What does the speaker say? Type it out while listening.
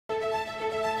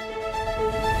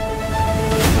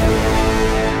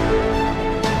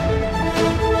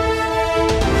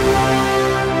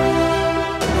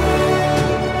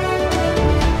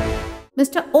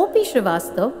Mr. O.P.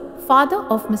 Srivastava, father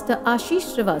of Mr. Ashish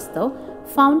Srivastava,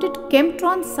 founded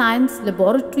Chemtron Science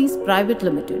Laboratories Private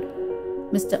Limited.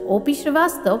 Mr. O.P.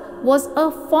 Srivastava was a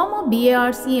former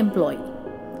BARC employee.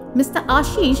 Mr.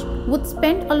 Ashish would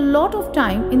spend a lot of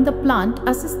time in the plant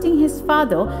assisting his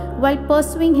father while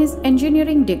pursuing his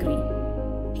engineering degree.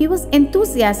 He was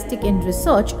enthusiastic in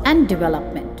research and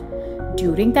development.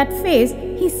 During that phase,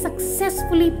 he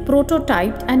successfully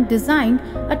prototyped and designed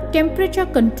a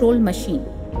temperature-controlled machine.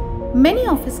 Many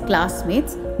of his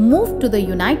classmates moved to the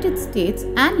United States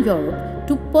and Europe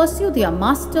to pursue their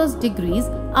master's degrees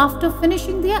after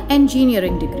finishing their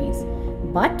engineering degrees.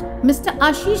 But Mr.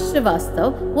 Ashish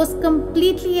Srivastava was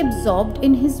completely absorbed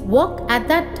in his work at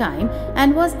that time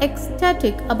and was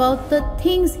ecstatic about the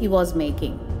things he was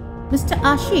making. Mr.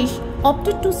 Ashish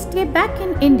opted to stay back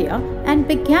in India and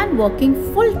began working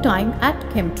full-time at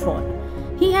Chemtron.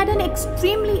 He had an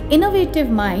extremely innovative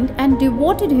mind and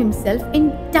devoted himself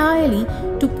entirely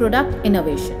to product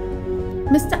innovation.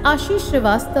 Mr. Ashish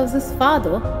Srivastava's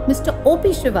father, Mr. O.P.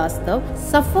 Srivastava,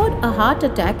 suffered a heart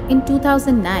attack in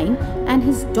 2009 and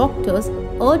his doctors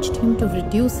urged him to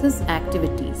reduce his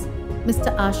activities.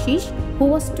 Mr. Ashish, who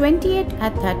was 28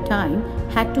 at that time,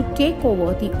 had to take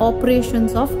over the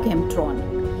operations of Chemtron.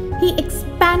 He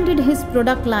expanded his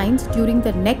product lines during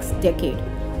the next decade,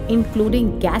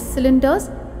 including gas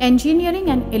cylinders, engineering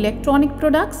and electronic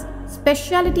products,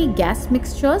 specialty gas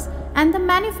mixtures, and the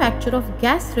manufacture of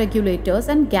gas regulators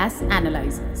and gas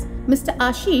analyzers. Mr.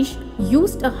 Ashish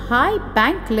used a high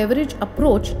bank leverage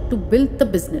approach to build the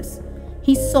business.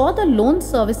 He saw the loan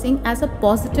servicing as a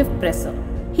positive pressure.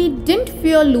 He didn't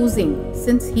fear losing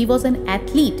since he was an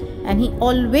athlete and he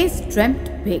always dreamt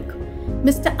big.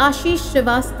 Mr. Ashish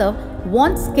Srivastava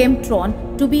wants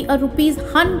Chemtron to be a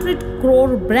 ₹100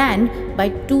 crore brand by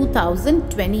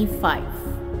 2025.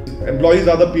 Employees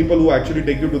are the people who actually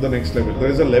take you to the next level. There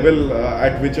is a level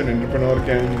at which an entrepreneur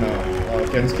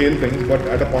can scale things, but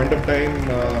at a point of time,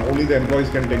 only the employees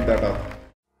can take that up.